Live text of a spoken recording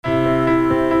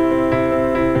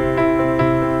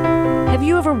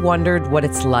ever wondered what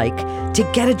it's like to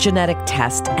get a genetic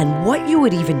test and what you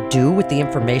would even do with the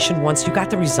information once you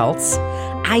got the results?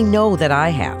 I know that I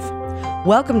have.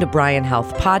 Welcome to Bryan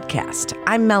Health Podcast.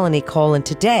 I'm Melanie Cole, and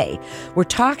today we're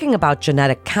talking about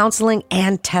genetic counseling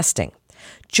and testing.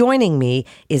 Joining me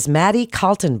is Maddie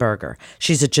Kaltenberger.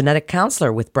 She's a genetic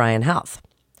counselor with Bryan Health.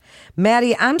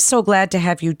 Maddie, I'm so glad to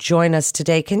have you join us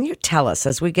today. Can you tell us,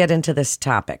 as we get into this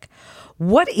topic,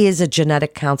 what is a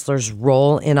genetic counselor's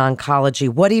role in oncology?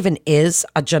 What even is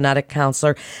a genetic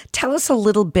counselor? Tell us a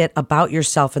little bit about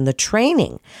yourself and the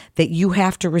training that you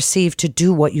have to receive to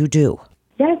do what you do.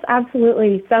 Yes,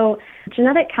 absolutely. So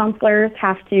genetic counselors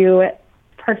have to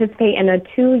participate in a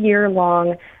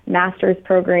 2-year-long master's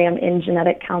program in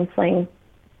genetic counseling.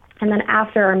 And then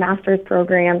after our master's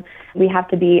program, we have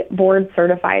to be board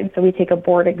certified. So we take a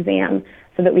board exam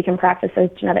so that we can practice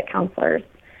as genetic counselors.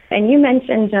 And you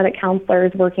mentioned genetic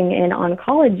counselors working in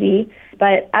oncology,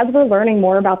 but as we're learning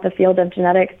more about the field of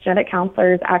genetics, genetic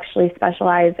counselors actually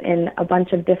specialize in a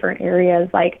bunch of different areas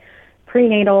like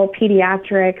prenatal,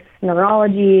 pediatrics,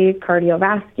 neurology,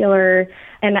 cardiovascular.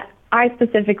 And I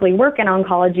specifically work in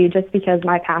oncology just because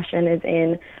my passion is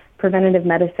in preventative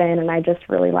medicine, and I just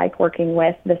really like working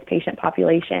with this patient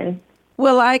population.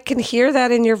 Well, I can hear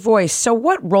that in your voice. So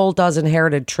what role does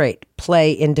inherited trait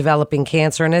play in developing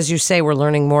cancer? And as you say, we're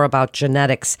learning more about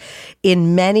genetics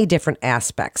in many different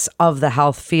aspects of the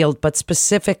health field, but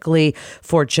specifically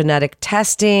for genetic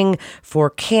testing, for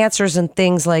cancers and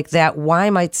things like that. Why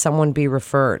might someone be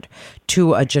referred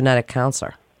to a genetic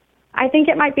counselor? I think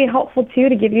it might be helpful, too,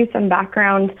 to give you some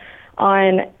background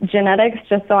on genetics,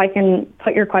 just so I can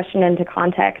put your question into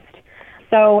context.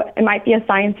 So it might be a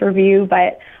science review,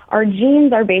 but our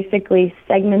genes are basically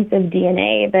segments of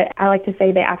DNA that I like to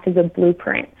say they act as a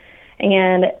blueprint.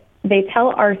 And they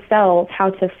tell our cells how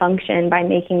to function by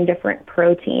making different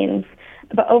proteins.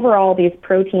 But overall, these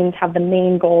proteins have the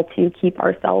main goal to keep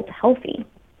our cells healthy.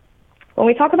 When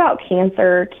we talk about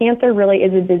cancer, cancer really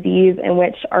is a disease in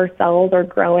which our cells are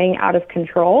growing out of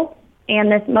control.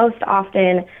 And this most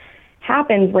often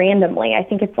happens randomly. I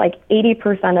think it's like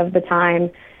 80% of the time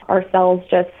our cells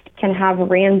just can have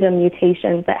random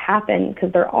mutations that happen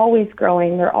because they're always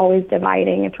growing, they're always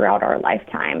dividing throughout our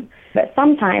lifetime. But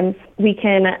sometimes we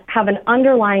can have an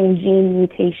underlying gene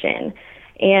mutation,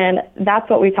 and that's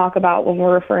what we talk about when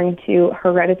we're referring to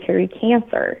hereditary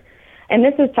cancer. And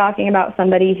this is talking about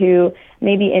somebody who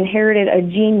maybe inherited a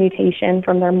gene mutation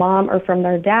from their mom or from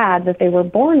their dad that they were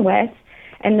born with,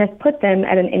 and this put them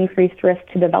at an increased risk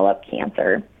to develop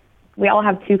cancer. We all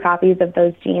have 2 copies of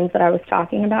those genes that I was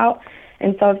talking about.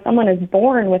 And so if someone is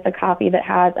born with a copy that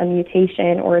has a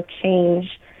mutation or a change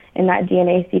in that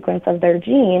DNA sequence of their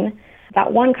gene,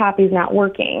 that one copy is not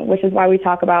working, which is why we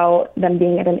talk about them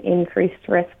being at an increased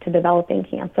risk to developing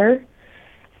cancer.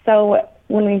 So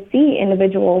when we see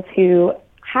individuals who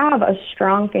have a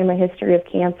strong family history of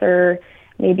cancer,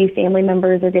 maybe family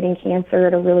members are getting cancer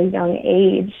at a really young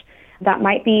age, that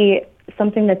might be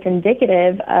something that's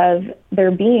indicative of there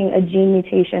being a gene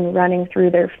mutation running through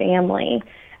their family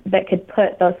that could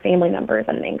put those family members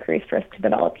at an increased risk to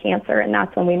develop cancer. And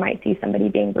that's when we might see somebody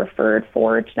being referred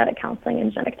for genetic counseling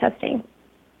and genetic testing.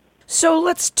 So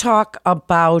let's talk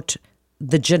about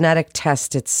the genetic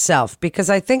test itself, because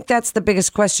I think that's the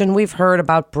biggest question. We've heard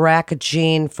about BRCA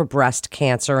gene for breast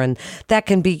cancer, and that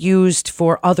can be used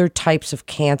for other types of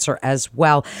cancer as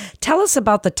well. Tell us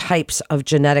about the types of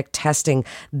genetic testing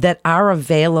that are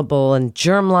available in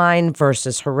germline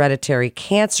versus hereditary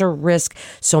cancer risk,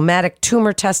 somatic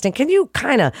tumor testing. Can you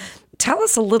kind of tell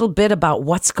us a little bit about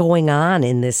what's going on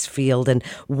in this field and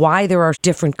why there are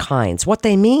different kinds, what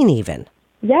they mean even?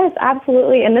 Yes,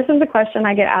 absolutely. And this is a question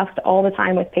I get asked all the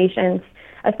time with patients,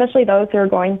 especially those who are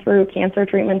going through cancer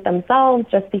treatment themselves,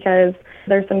 just because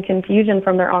there's some confusion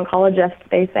from their oncologist.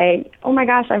 They say, oh my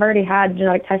gosh, I've already had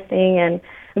genetic testing. And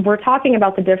we're talking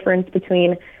about the difference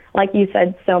between, like you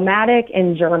said, somatic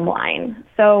and germline.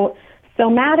 So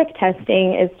somatic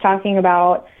testing is talking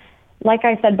about, like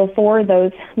I said before,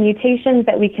 those mutations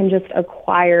that we can just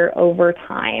acquire over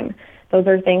time. Those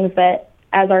are things that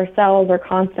as our cells are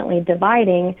constantly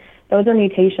dividing, those are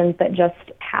mutations that just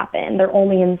happen. They're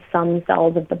only in some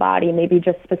cells of the body, maybe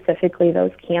just specifically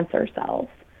those cancer cells.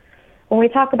 When we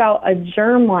talk about a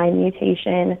germline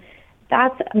mutation,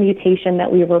 that's a mutation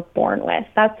that we were born with.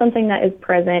 That's something that is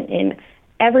present in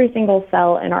every single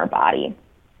cell in our body.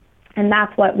 And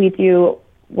that's what we do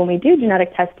when we do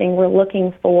genetic testing. We're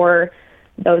looking for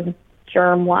those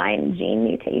germline gene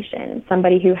mutation,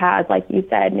 somebody who has, like you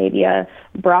said, maybe a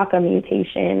BRCA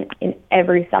mutation in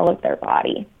every cell of their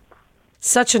body.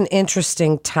 Such an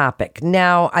interesting topic.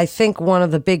 Now, I think one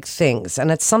of the big things, and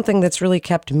it's something that's really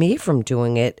kept me from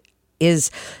doing it,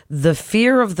 is the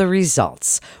fear of the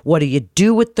results. What do you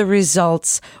do with the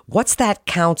results? What's that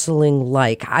counseling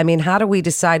like? I mean, how do we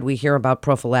decide? We hear about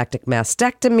prophylactic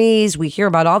mastectomies. We hear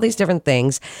about all these different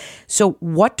things. So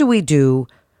what do we do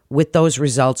with those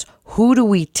results? Who do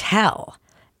we tell?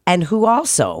 And who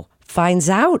also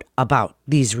finds out about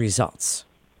these results?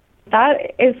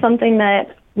 That is something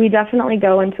that we definitely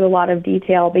go into a lot of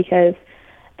detail because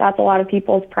that's a lot of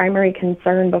people's primary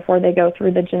concern before they go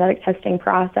through the genetic testing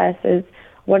process is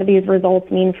what do these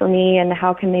results mean for me and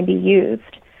how can they be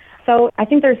used? So I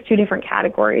think there's two different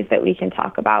categories that we can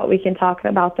talk about. We can talk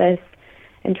about this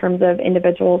in terms of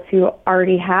individuals who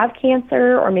already have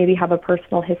cancer or maybe have a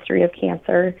personal history of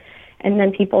cancer, and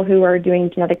then people who are doing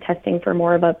genetic testing for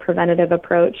more of a preventative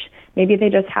approach. Maybe they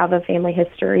just have a family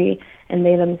history and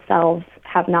they themselves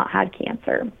have not had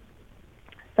cancer.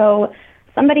 So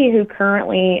somebody who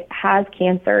currently has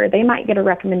cancer, they might get a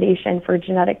recommendation for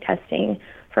genetic testing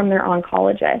from their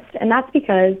oncologist. And that's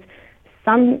because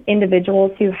some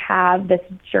individuals who have this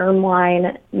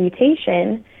germline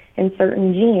mutation in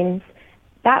certain genes,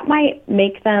 that might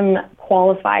make them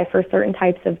qualify for certain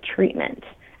types of treatment,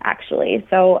 actually.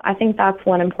 So I think that's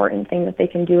one important thing that they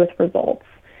can do with results.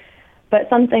 But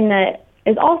something that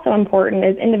is also important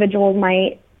is individuals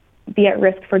might be at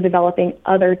risk for developing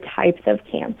other types of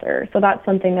cancer. So that's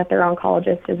something that their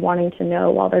oncologist is wanting to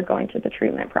know while they're going through the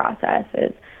treatment process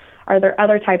is, are there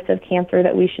other types of cancer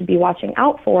that we should be watching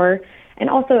out for? And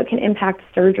also it can impact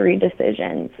surgery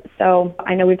decisions. So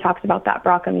I know we've talked about that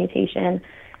BRCA mutation.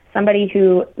 Somebody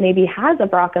who maybe has a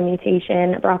BRCA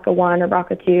mutation, BRCA1 or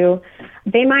BRCA2,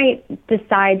 they might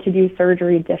decide to do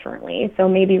surgery differently. So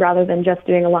maybe rather than just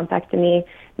doing a lumpectomy,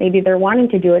 maybe they're wanting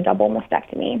to do a double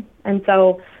mastectomy. And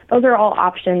so those are all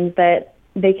options that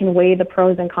they can weigh the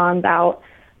pros and cons out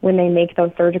when they make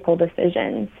those surgical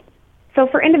decisions. So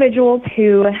for individuals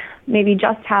who maybe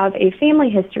just have a family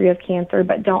history of cancer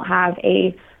but don't have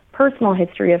a personal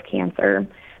history of cancer,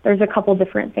 there's a couple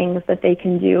different things that they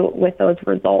can do with those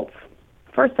results.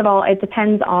 First of all, it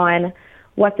depends on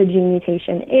what the gene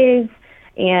mutation is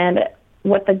and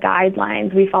what the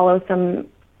guidelines. We follow some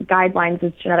guidelines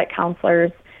as genetic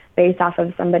counselors based off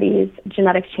of somebody's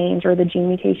genetic change or the gene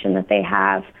mutation that they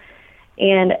have.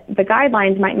 And the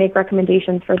guidelines might make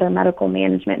recommendations for their medical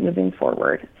management moving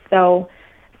forward. So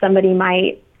somebody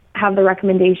might have the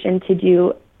recommendation to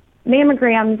do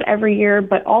mammograms every year,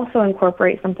 but also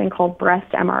incorporate something called breast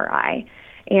MRI.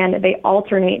 And they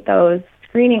alternate those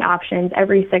screening options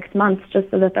every 6 months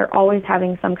just so that they're always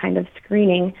having some kind of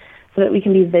screening so that we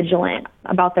can be vigilant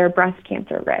about their breast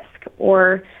cancer risk.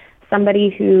 Or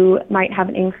somebody who might have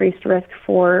an increased risk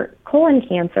for colon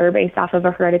cancer based off of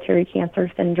a hereditary cancer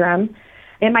syndrome,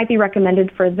 it might be recommended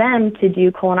for them to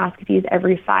do colonoscopies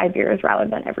every 5 years rather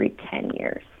than every 10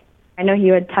 years. I know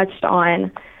you had touched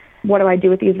on what do I do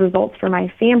with these results for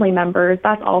my family members.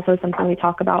 That's also something we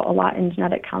talk about a lot in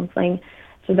genetic counseling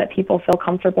so that people feel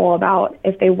comfortable about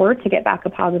if they were to get back a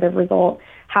positive result,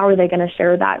 how are they going to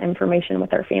share that information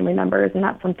with their family members? And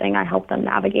that's something I help them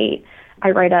navigate.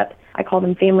 I call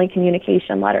them family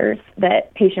communication letters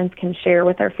that patients can share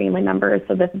with their family members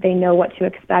so that they know what to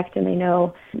expect and they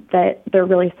know that they're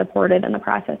really supported in the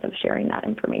process of sharing that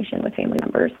information with family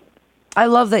members. I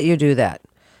love that you do that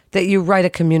you write a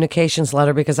communications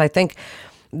letter, because I think,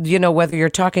 whether you're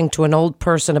talking to an old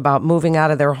person about moving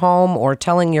out of their home or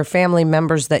telling your family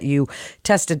members that you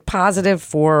tested positive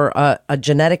for a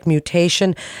genetic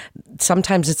mutation,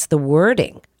 sometimes it's the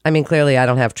wording. I mean, clearly I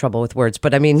don't have trouble with words,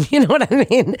 but I mean, you know what I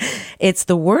mean? It's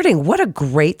the wording. What a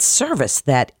great service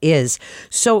that is.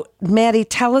 So, Maddie,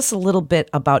 tell us a little bit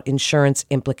about insurance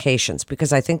implications,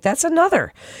 because I think that's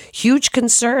another huge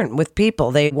concern with people.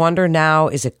 They wonder now,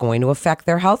 is it going to affect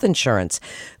their health insurance?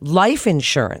 Life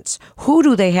insurance. Who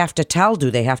do they have to tell? Do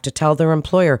they have to tell their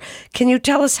employer? Can you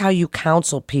tell us how you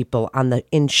counsel people on the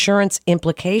insurance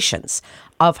implications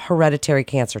of hereditary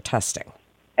cancer testing?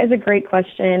 It's a great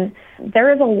question.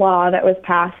 There is a law that was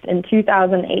passed in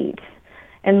 2008,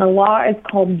 and the law is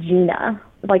called GINA,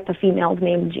 like the female's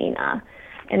name Gina,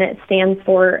 and it stands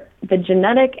for the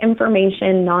Genetic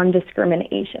Information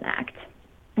Non-Discrimination Act.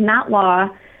 And that law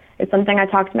is something I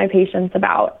talk to my patients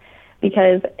about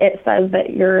because it says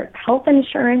that your health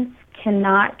insurance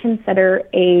cannot consider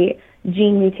a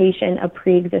gene mutation a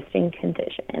pre-existing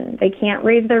condition. They can't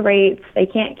raise their rates. They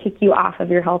can't kick you off of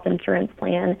your health insurance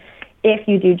plan if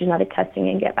you do genetic testing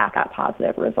and get back a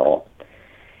positive result.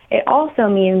 It also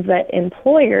means that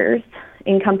employers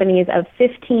in companies of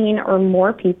 15 or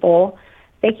more people,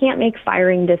 they can't make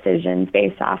firing decisions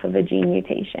based off of a gene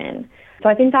mutation. So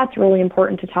I think that's really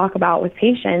important to talk about with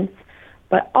patients.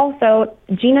 But also,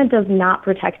 GINA does not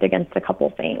protect against a couple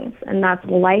things, and that's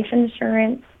life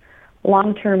insurance,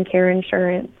 long-term care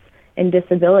insurance, and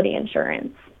disability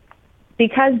insurance.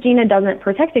 Because GINA doesn't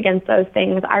protect against those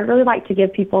things, I really like to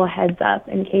give people a heads up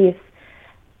in case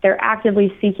they're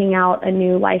actively seeking out a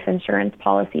new life insurance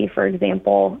policy. For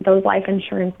example, those life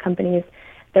insurance companies,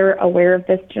 they're aware of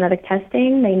this genetic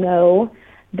testing. They know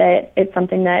that it's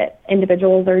something that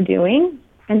individuals are doing.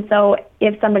 And so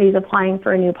if somebody's applying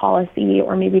for a new policy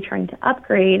or maybe trying to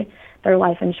upgrade their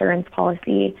life insurance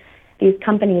policy, these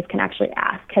companies can actually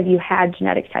ask, have you had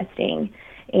genetic testing?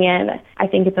 And I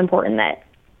think it's important that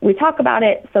we talk about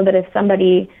it so that if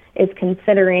somebody is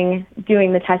considering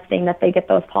doing the testing, that they get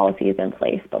those policies in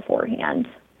place beforehand.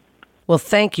 Well,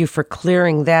 thank you for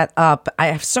clearing that up. I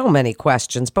have so many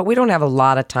questions, but we don't have a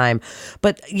lot of time.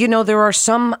 But, there are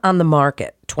some on the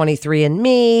market,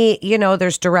 23andMe,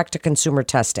 there's direct-to-consumer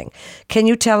testing. Can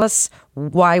you tell us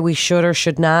why we should or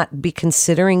should not be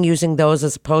considering using those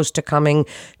as opposed to coming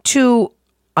to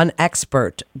an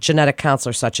expert genetic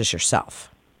counselor such as yourself?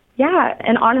 Yeah,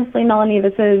 and honestly, Melanie,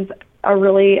 this is a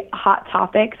really hot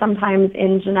topic sometimes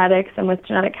in genetics and with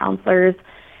genetic counselors.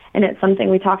 And it's something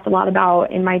we talked a lot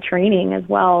about in my training as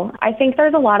well. I think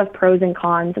there's a lot of pros and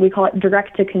cons. We call it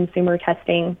direct-to-consumer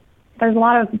testing. There's a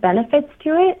lot of benefits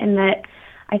to it in that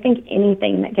I think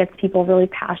anything that gets people really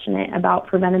passionate about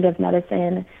preventative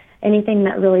medicine, anything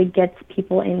that really gets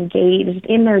people engaged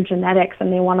in their genetics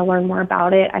and they want to learn more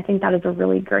about it, I think that is a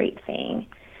really great thing.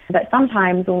 But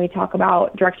sometimes when we talk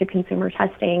about direct-to-consumer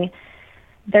testing,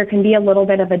 there can be a little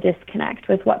bit of a disconnect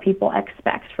with what people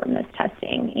expect from this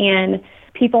testing. And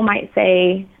people might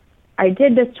say, I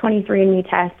did this 23andMe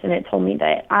test and it told me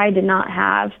that I did not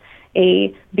have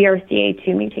a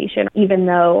BRCA2 mutation, even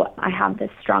though I have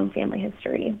this strong family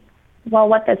history. Well,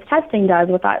 what this testing does,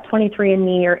 what that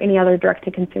 23andMe or any other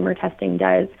direct-to-consumer testing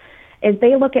does, is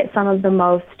they look at some of the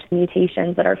most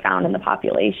mutations that are found in the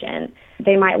population.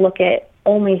 They might look at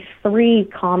only 3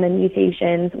 common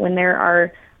mutations when there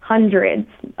are hundreds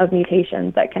of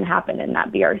mutations that can happen in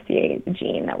that BRCA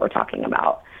gene that we're talking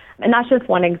about. And that's just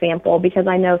one example, because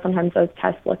I know sometimes those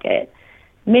tests look at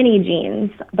many genes,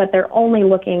 but they're only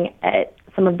looking at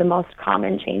some of the most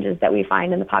common changes that we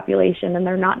find in the population, and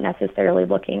they're not necessarily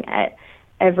looking at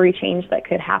every change that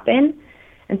could happen.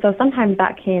 And so sometimes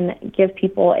that can give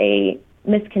people a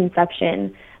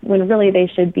misconception when really they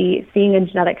should be seeing a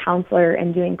genetic counselor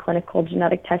and doing clinical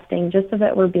genetic testing, just so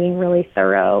that we're being really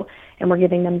thorough and we're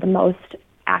giving them the most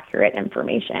accurate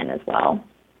information as well.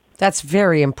 That's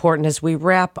very important. As we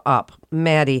wrap up,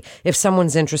 Maddie, if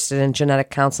someone's interested in genetic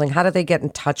counseling, how do they get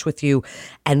in touch with you?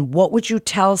 And what would you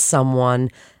tell someone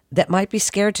that might be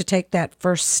scared to take that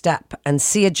first step and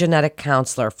see a genetic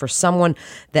counselor, for someone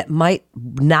that might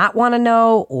not want to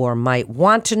know or might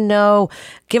want to know?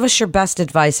 Give us your best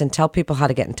advice and tell people how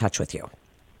to get in touch with you.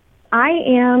 I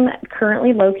am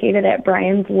currently located at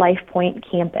Bryan's LifePoint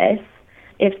campus.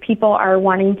 If people are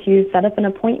wanting to set up an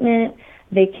appointment,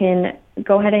 they can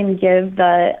go ahead and give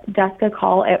the desk a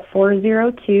call at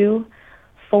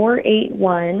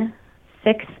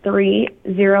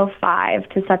 402-481-6305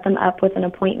 to set them up with an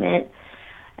appointment.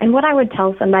 And what I would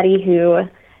tell somebody who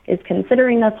is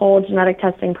considering this whole genetic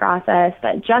testing process,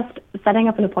 that just setting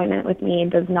up an appointment with me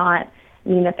does not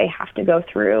mean that they have to go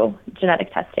through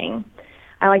genetic testing.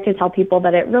 I like to tell people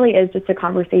that it really is just a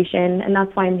conversation, and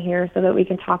that's why I'm here, so that we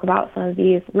can talk about some of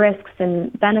these risks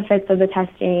and benefits of the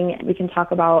testing. We can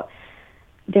talk about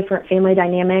different family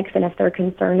dynamics, and if they're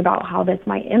concerned about how this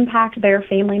might impact their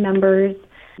family members,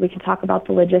 we can talk about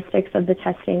the logistics of the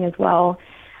testing as well.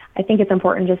 I think it's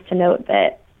important just to note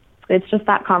that it's just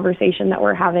that conversation that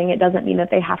we're having. It doesn't mean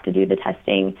that they have to do the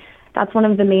testing. That's one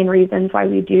of the main reasons why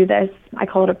we do this. I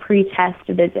call it a pre-test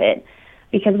visit,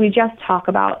 because we just talk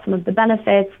about some of the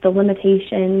benefits, the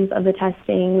limitations of the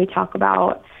testing. We talk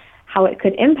about how it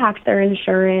could impact their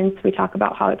insurance. We talk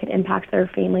about how it could impact their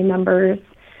family members.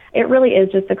 It really is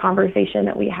just a conversation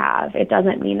that we have. It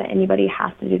doesn't mean that anybody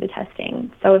has to do the testing.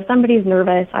 So if somebody's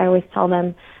nervous, I always tell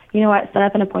them, you know what, set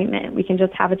up an appointment. We can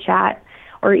just have a chat.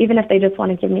 Or even if they just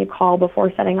want to give me a call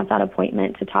before setting up that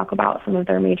appointment to talk about some of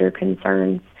their major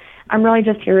concerns. I'm really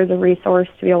just here as a resource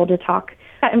to be able to talk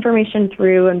that information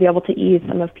through and be able to ease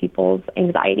some of people's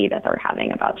anxiety that they're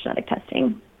having about genetic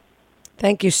testing.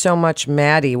 Thank you so much,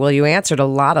 Maddie. Well, you answered a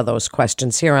lot of those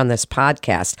questions here on this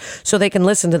podcast, so they can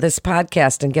listen to this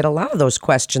podcast and get a lot of those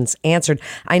questions answered.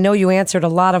 I know you answered a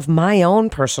lot of my own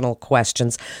personal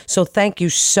questions, so thank you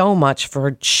so much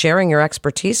for sharing your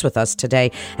expertise with us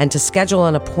today. And to schedule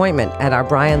an appointment at our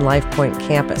Bryan LifePoint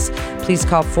campus, please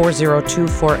call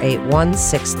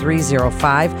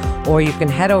 402-481-6305, or you can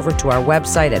head over to our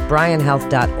website at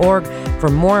bryanhealth.org for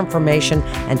more information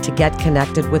and to get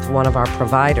connected with one of our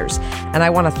providers. And I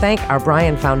want to thank our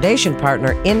Bryan Foundation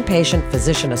partner, Inpatient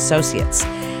Physician Associates.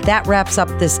 That wraps up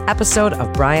this episode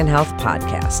of Bryan Health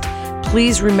Podcast.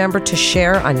 Please remember to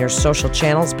share on your social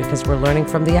channels because we're learning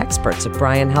from the experts at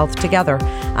Bryan Health together.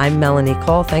 I'm Melanie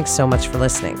Cole. Thanks so much for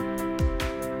listening.